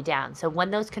your baby down. So when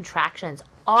those contractions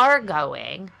are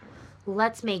going,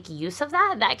 let's make use of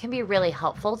that. That can be really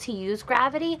helpful to use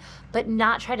gravity, but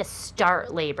not try to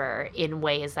start labor in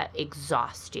ways that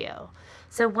exhaust you.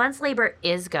 So once labor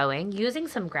is going, using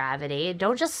some gravity,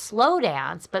 don't just slow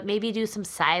dance, but maybe do some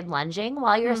side lunging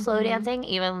while you're slow dancing.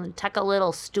 Even tuck a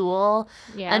little stool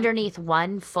underneath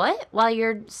one foot while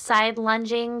you're side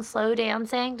lunging, slow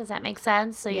dancing. Does that make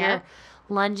sense? So you're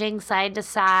lunging side to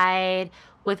side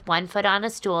with one foot on a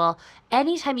stool.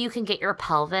 Anytime you can get your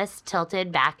pelvis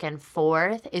tilted back and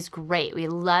forth is great. We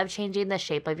love changing the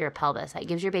shape of your pelvis. That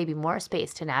gives your baby more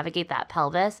space to navigate that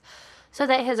pelvis, so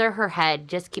that his or her head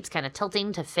just keeps kind of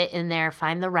tilting to fit in there,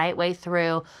 find the right way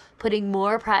through, putting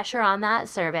more pressure on that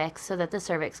cervix so that the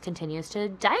cervix continues to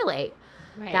dilate.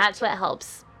 Right. That's what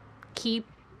helps to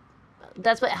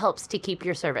keep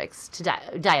your cervix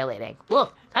dilating. Whoa,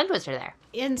 tongue twister there.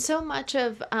 And so much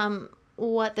of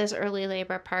what this early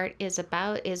labor part is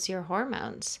about is your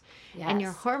hormones. Yes. And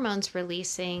your hormones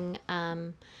releasing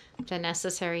the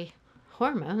necessary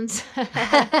hormones,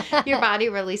 your body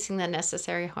releasing the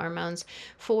necessary hormones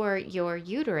for your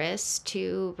uterus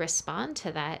to respond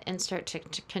to that and start to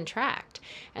contract.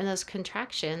 And those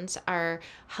contractions are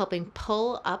helping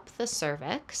pull up the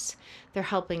cervix. They're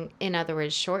helping, in other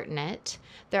words, shorten it.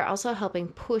 They're also helping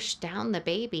push down the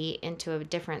baby into a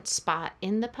different spot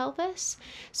in the pelvis.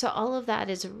 So all of that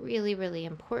is really, really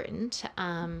important.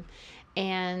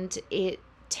 And it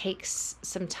takes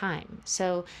some time.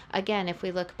 So again, if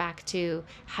we look back to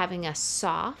having a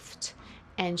soft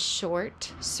and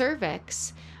short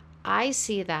cervix, I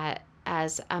see that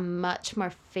as a much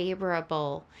more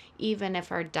favorable, even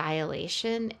if our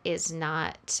dilation is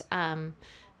not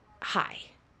high.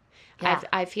 Yeah.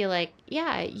 I feel like,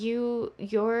 your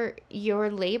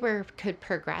labor could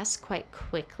progress quite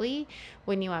quickly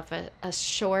when you have a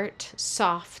short,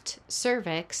 soft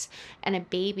cervix and a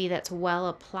baby that's well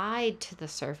applied to the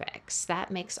cervix. That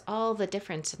makes all the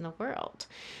difference in the world.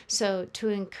 So to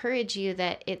encourage you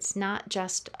that it's not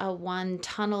just a one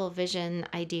tunnel vision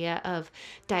idea of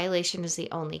dilation is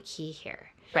the only key here.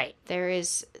 Right. There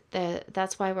is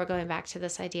that's why we're going back to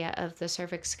this idea of the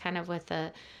cervix kind of with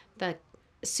the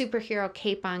superhero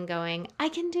cape on going, I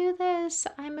can do this.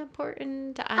 I'm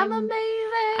important. I'm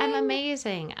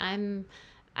amazing. I'm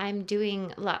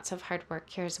doing lots of hard work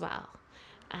here as well.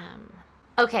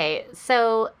 Okay,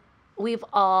 so we've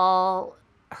all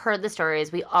heard the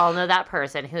stories. We all know that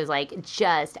person who's like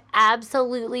just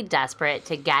absolutely desperate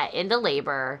to get into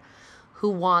labor, who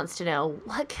wants to know,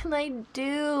 what can I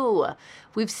do?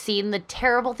 We've seen the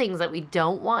terrible things that we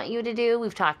don't want you to do.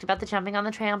 We've talked about the jumping on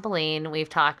the trampoline. We've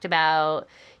talked about,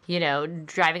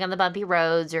 driving on the bumpy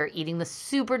roads or eating the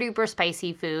super duper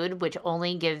spicy food, which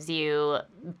only gives you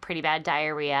pretty bad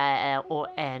diarrhea.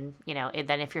 And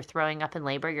then if you're throwing up in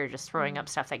labor, you're just throwing up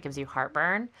stuff that gives you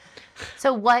heartburn.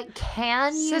 So what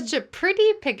can you... Such a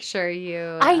pretty picture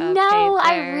you I know.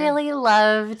 I really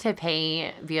love to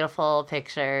paint beautiful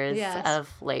pictures of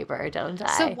labor, don't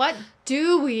I? So what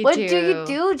do we do? What do you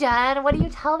do, Jen? What do you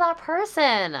tell that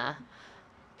person?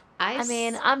 I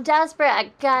mean, I'm desperate.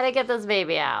 I gotta get this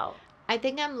baby out. I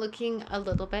think I'm looking a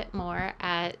little bit more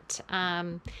at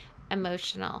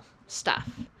emotional stuff.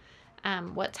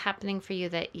 What's happening for you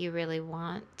that you really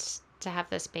want to have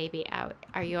this baby out?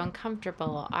 Are you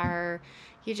uncomfortable? Are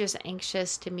you just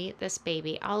anxious to meet this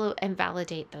baby? I'll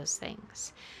invalidate those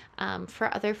things.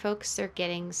 For other folks, they're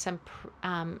getting some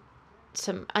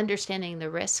understanding the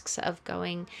risks of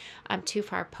going too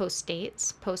far post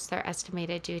their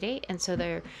estimated due date. And so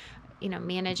they're,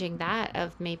 managing that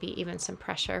of maybe even some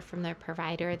pressure from their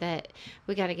provider that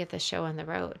we got to get the show on the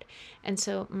road. And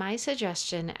so my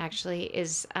suggestion actually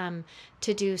is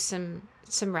to do some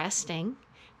resting,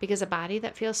 because a body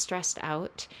that feels stressed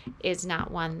out is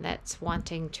not one that's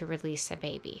wanting to release a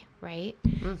baby, right?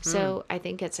 Mm-hmm. So I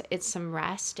think it's some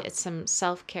rest, it's some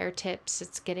self-care tips,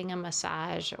 it's getting a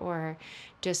massage, or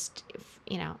just,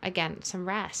 again, some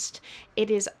rest.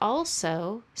 It is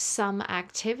also some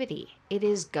activity. It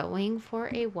is going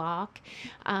for a walk.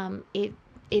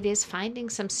 It is finding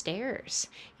some stairs,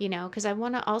 because I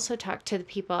want to also talk to the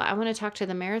people. I want to talk to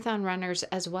the marathon runners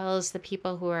as well as the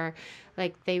people who are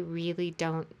like, they really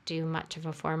don't do much of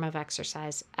a form of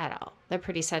exercise at all. They're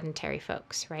pretty sedentary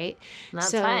folks, right?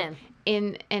 That's fine.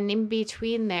 In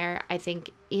between there, I think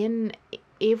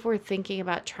if we're thinking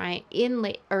about trying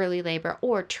in early labor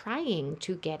or trying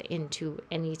to get into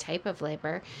any type of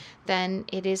labor, then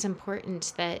it is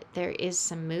important that there is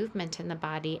some movement in the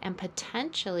body, and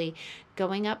potentially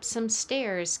going up some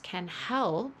stairs can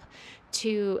help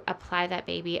to apply that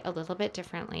baby a little bit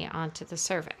differently onto the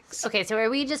cervix. Okay, so are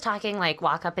we just talking like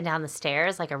walk up and down the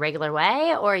stairs like a regular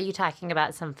way, or are you talking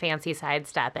about some fancy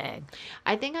sidestepping?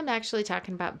 I think I'm actually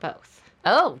talking about both.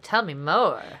 Oh, tell me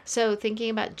more. So thinking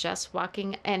about just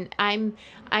walking, and I'm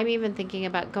even thinking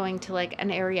about going to like an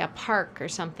area park or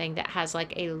something that has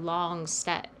like a long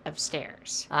set of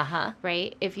stairs. Uh-huh.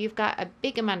 Right? If you've got a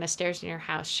big amount of stairs in your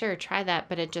house, sure, try that,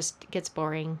 but it just gets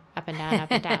boring up and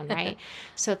down, right?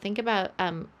 So think about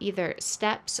either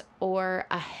steps or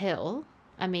a hill,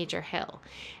 a major hill.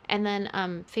 And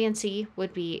then fancy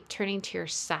would be turning to your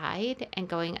side and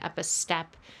going up a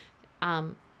step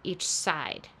each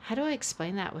side. How do I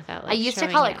explain that without like I used to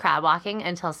call it crab walking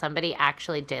until somebody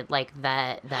actually did like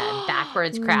the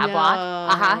backwards crab walk.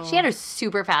 Uh-huh. She had a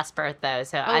super fast birth though,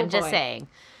 so I'm just saying.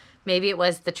 Maybe it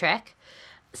was the trick.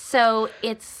 So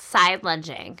it's side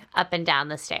lunging up and down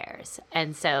the stairs.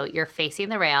 And so you're facing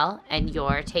the rail and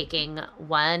you're taking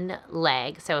one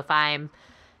leg. So if I'm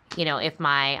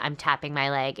tapping my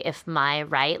leg, if my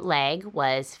right leg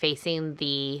was facing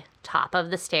the top of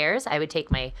the stairs, I would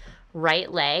take my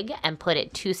right leg and put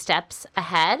it 2 steps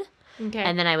ahead. Okay.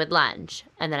 And then I would lunge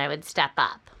and then I would step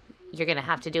up. You're going to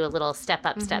have to do a little step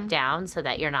up, step down so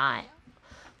that you're not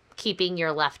keeping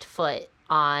your left foot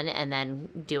on and then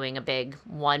doing a big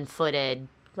one-footed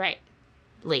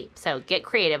leap. So get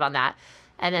creative on that.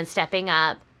 And then stepping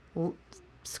up,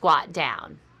 squat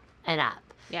down and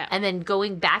up. Yeah. And then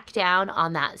going back down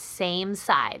on that same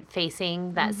side,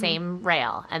 facing that same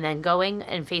rail, and then going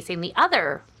and facing the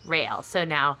other rail. So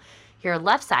now your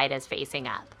left side is facing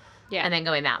up. Yeah. And then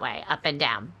going that way, up and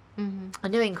down.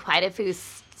 I'm doing quite a few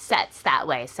sets that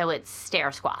way. So it's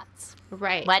stair squats.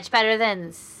 Right. Much better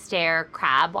than stair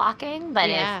crab walking.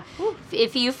 But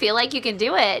if you feel like you can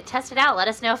do it, test it out. Let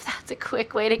us know if that's a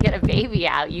quick way to get a baby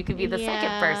out. You could be the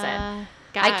second person.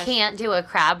 Gosh. I can't do a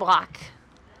crab walk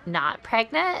not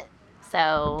pregnant.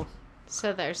 So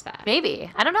there's that. Maybe.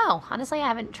 I don't know. Honestly, I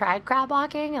haven't tried crab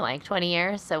walking in like 20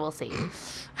 years, so we'll see.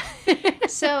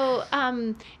 So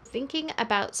thinking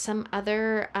about some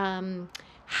other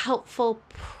helpful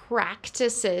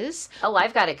practices. Oh,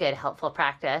 I've got a good helpful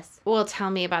practice. Well, tell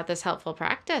me about this helpful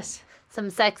practice. Some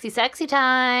sexy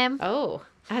time. Oh,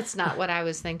 that's not what I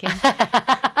was thinking.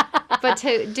 But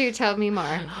do tell me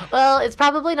more. Well, it's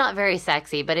probably not very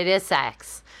sexy, but it is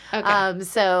sex. Okay.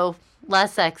 So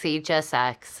less sexy, just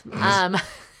sex.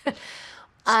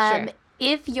 Sure.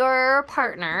 If your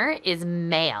partner is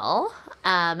male,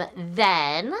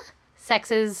 then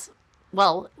sex is,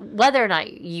 well, whether or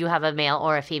not you have a male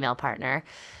or a female partner,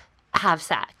 have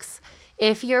sex.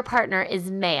 If your partner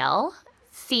is male,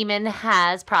 semen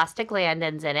has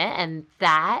prostaglandins in it, and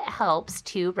that helps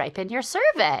to ripen your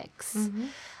cervix.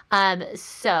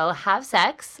 So have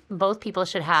sex. Both people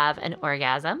should have an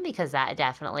orgasm because that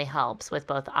definitely helps with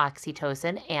both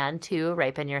oxytocin and to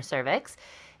ripen your cervix.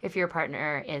 If your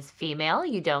partner is female,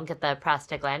 you don't get the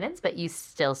prostaglandins, but you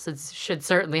still should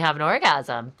certainly have an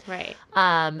orgasm. Right.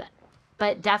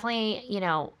 But definitely,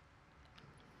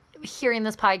 hearing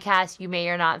this podcast, you may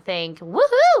or not think,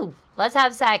 woohoo, let's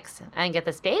have sex and get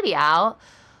this baby out.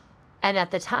 And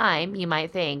at the time, you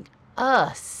might think,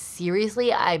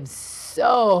 seriously, I'm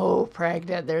so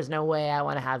pregnant. There's no way I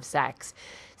want to have sex.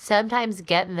 Sometimes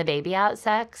getting the baby out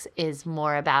sex is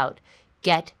more about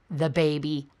get the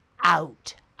baby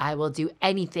out. I will do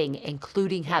anything,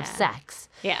 including have sex.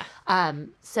 Yeah.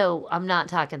 So I'm not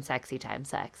talking sexy time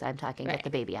sex. I'm talking get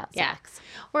the baby out sex.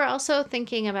 We're also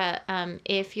thinking about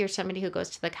if you're somebody who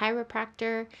goes to the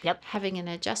chiropractor, having an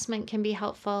adjustment can be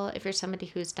helpful. If you're somebody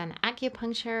who's done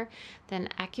acupuncture, then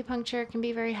acupuncture can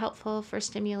be very helpful for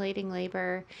stimulating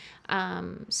labor.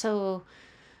 So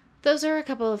those are a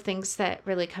couple of things that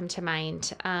really come to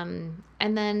mind.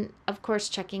 And then, of course,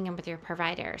 checking in with your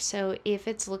provider. So if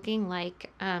it's looking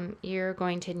like you're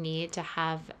going to need to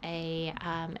have a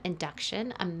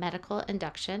medical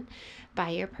induction by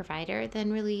your provider,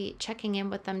 then really checking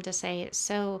in with them to say,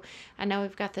 so I know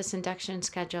we've got this induction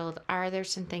scheduled. Are there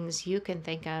some things you can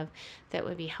think of that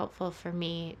would be helpful for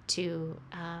me to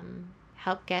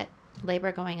help get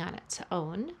labor going on its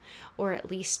own, or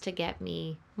at least to get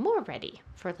me more ready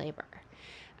for labor?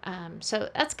 So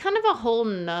that's kind of a whole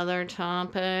nother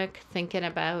topic, thinking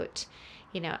about,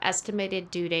 estimated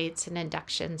due dates and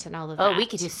inductions and all of that. Oh, we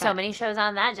could do so many shows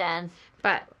on that, Jen.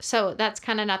 But so that's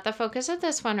kind of not the focus of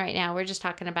this one right now. We're just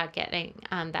talking about getting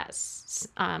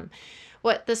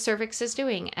what the cervix is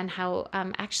doing and how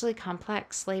actually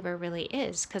complex labor really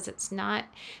is, because it's not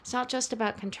just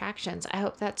about contractions. I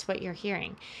hope that's what you're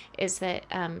hearing, is that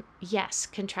yes,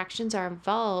 contractions are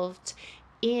involved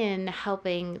in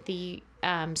helping the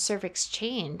cervix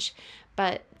change,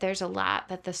 but there's a lot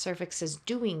that the cervix is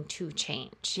doing to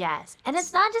change. Yes. And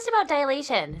it's not just about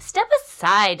dilation. Step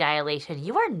aside dilation.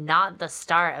 You are not the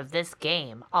star of this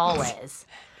game, always.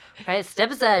 Right?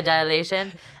 Step aside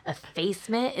dilation.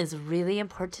 Effacement is really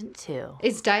important too.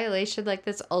 Is dilation like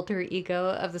this alter ego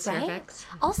of the cervix?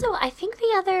 Right? Also, I think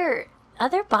the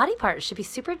other body parts should be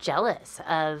super jealous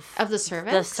of the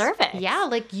cervix. The cervix. Yeah,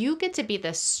 like you get to be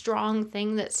the strong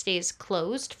thing that stays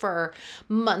closed for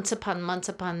months upon months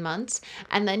upon months,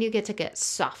 and then you get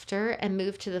softer and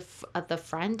move to the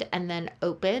front and then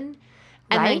open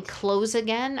and then close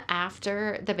again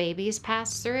after the baby's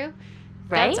passed through.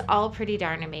 Right? That's all pretty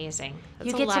darn amazing.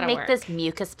 That's you get to make this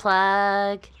mucus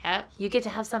plug. Yep. You get to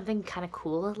have something kind of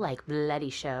cool like Bloody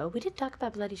Show. We didn't talk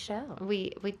about Bloody Show.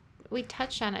 We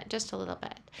touched on it just a little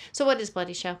bit. So what is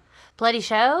Bloody Show? Bloody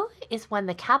Show is when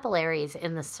the capillaries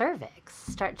in the cervix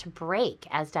start to break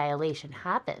as dilation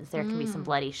happens. There can be some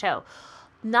bloody show.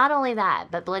 Not only that,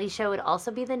 but Bloody Show would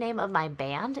also be the name of my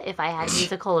band if I had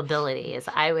musical abilities.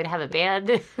 I would have a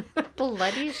band.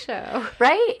 Bloody Show.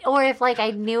 Right? Or if like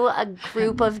I knew a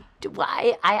group of...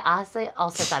 I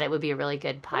also thought it would be a really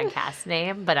good podcast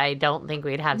name, but I don't think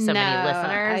we'd have so many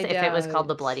listeners if it was called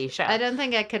The Bloody Show. I don't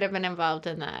think I could have been involved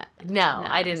in that. No,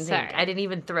 I didn't think. I didn't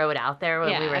even throw it out there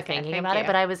when we were thinking about it,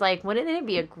 but I was like, wouldn't it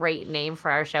be a great name for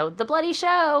our show? The Bloody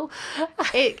Show.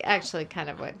 It actually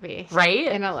kind of would be. Right?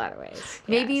 In a lot of ways.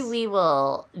 Maybe we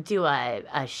will do a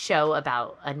show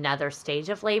about another stage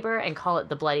of labor and call it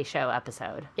the Bloody Show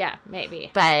episode. Yeah, maybe.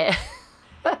 But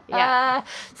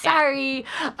sorry.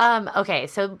 Okay,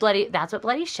 so that's what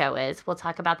Bloody Show is. We'll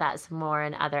talk about that some more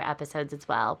in other episodes as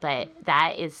well. But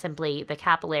that is simply the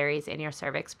capillaries in your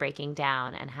cervix breaking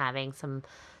down and having some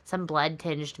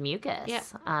blood-tinged mucus. Yeah.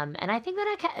 And I think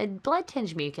that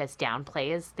blood-tinged mucus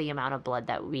downplays the amount of blood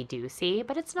that we do see,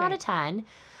 but it's not a ton.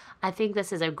 I think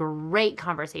this is a great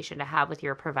conversation to have with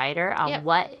your provider on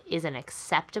what is an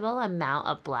acceptable amount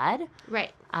of blood.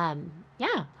 Right.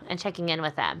 Yeah, and checking in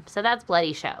with them. So that's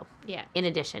Bloody Show. Yeah. In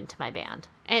addition to my band.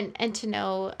 And to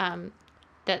know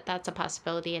that that's a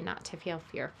possibility and not to feel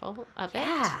fearful of it.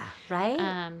 Yeah,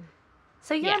 right?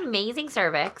 So your amazing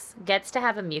cervix gets to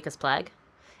have a mucus plug,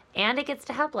 and it gets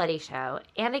to have Bloody Show,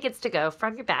 and it gets to go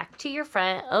from your back to your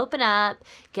front, open up,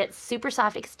 get super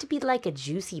soft. It gets to be like a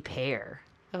juicy pear.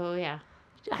 Oh, yeah.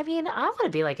 I mean, I want to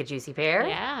be like a juicy pear.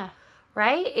 Yeah.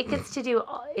 Right? It gets to do,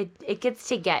 it gets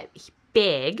to get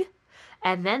big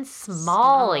and then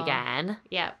small again.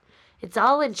 Yep. It's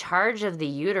all in charge of the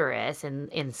uterus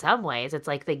in some ways. It's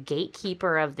like the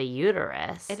gatekeeper of the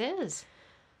uterus. It is.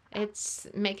 It's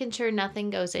making sure nothing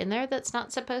goes in there that's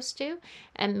not supposed to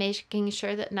and making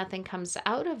sure that nothing comes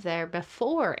out of there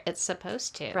before it's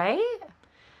supposed to. Right?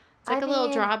 It's like a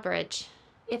little drawbridge.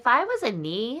 If I was a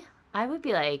knee, I would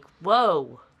be like,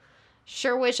 whoa.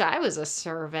 Sure wish I was a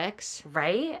cervix.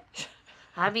 Right?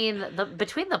 I mean,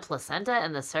 between the placenta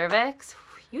and the cervix,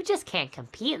 you just can't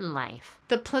compete in life.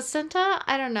 The placenta?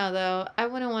 I don't know, though. I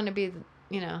wouldn't want to be, I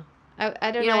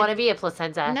don't know. You don't want to be a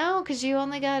placenta. No, because you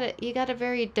only got a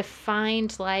very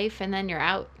defined life, and then you're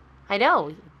out. I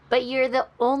know, but you're the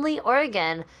only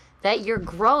organ that you're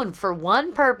grown for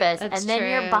one purpose, That's and then true.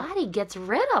 your body gets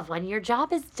rid of when your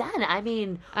job is done. I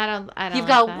mean, I don't. You've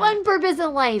got one purpose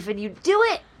in life, and you do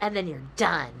it, and then you're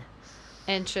done.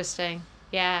 Interesting.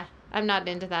 Yeah, I'm not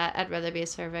into that. I'd rather be a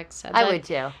cervix. I would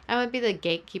too. I would be the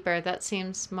gatekeeper. That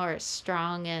seems more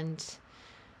strong and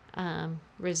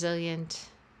resilient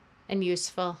and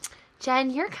useful. Jen,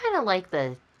 you're kind of like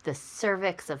the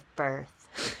cervix of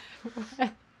birth.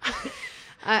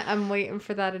 I'm waiting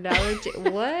for that analogy.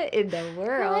 What in the world?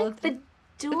 You're like the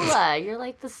doula. You're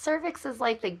like the cervix is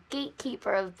like the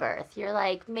gatekeeper of birth. You're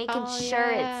like making sure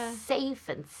it's safe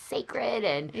and sacred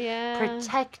and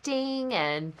protecting,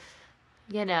 and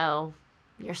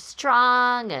you're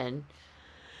strong, and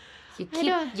you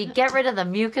get rid of the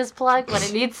mucus plug when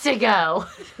it needs to go.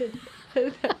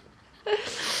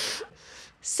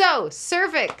 So,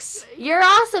 cervix. You're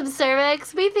awesome,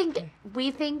 cervix. We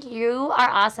think you are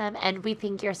awesome, and we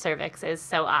think your cervix is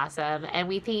so awesome, and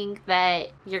we think that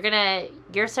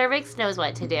your cervix knows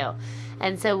what to do.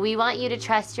 And so we want you to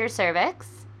trust your cervix,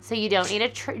 so you don't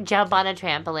need to jump on a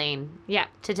trampoline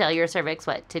to tell your cervix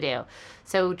what to do.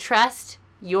 So trust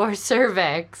your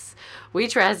cervix. We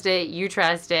trust it. You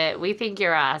trust it. We think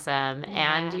you're awesome,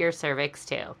 and your cervix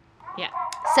too. Yeah.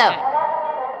 So...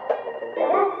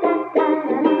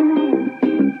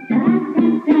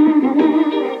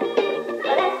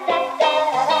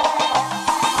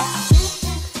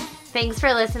 Thanks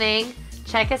for listening.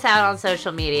 Check us out on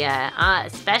social media,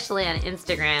 especially on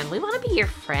Instagram. We want to be your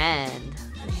friend.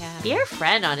 Yeah. Be our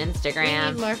friend on Instagram.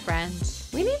 We need more friends.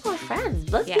 We need more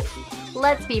friends.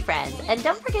 Let's be friends. And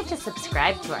don't forget to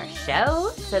subscribe to our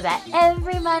show so that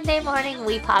every Monday morning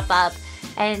we pop up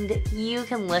and you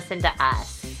can listen to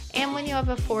us. And when you have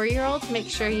a 4-year-old, make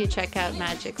sure you check out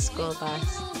Magic School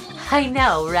Bus. I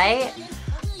know, right?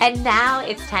 And now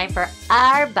it's time for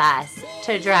our bus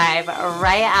to drive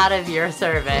right out of your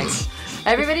cervix.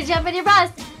 Everybody jump in your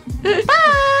bus. Bye!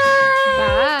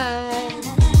 Bye!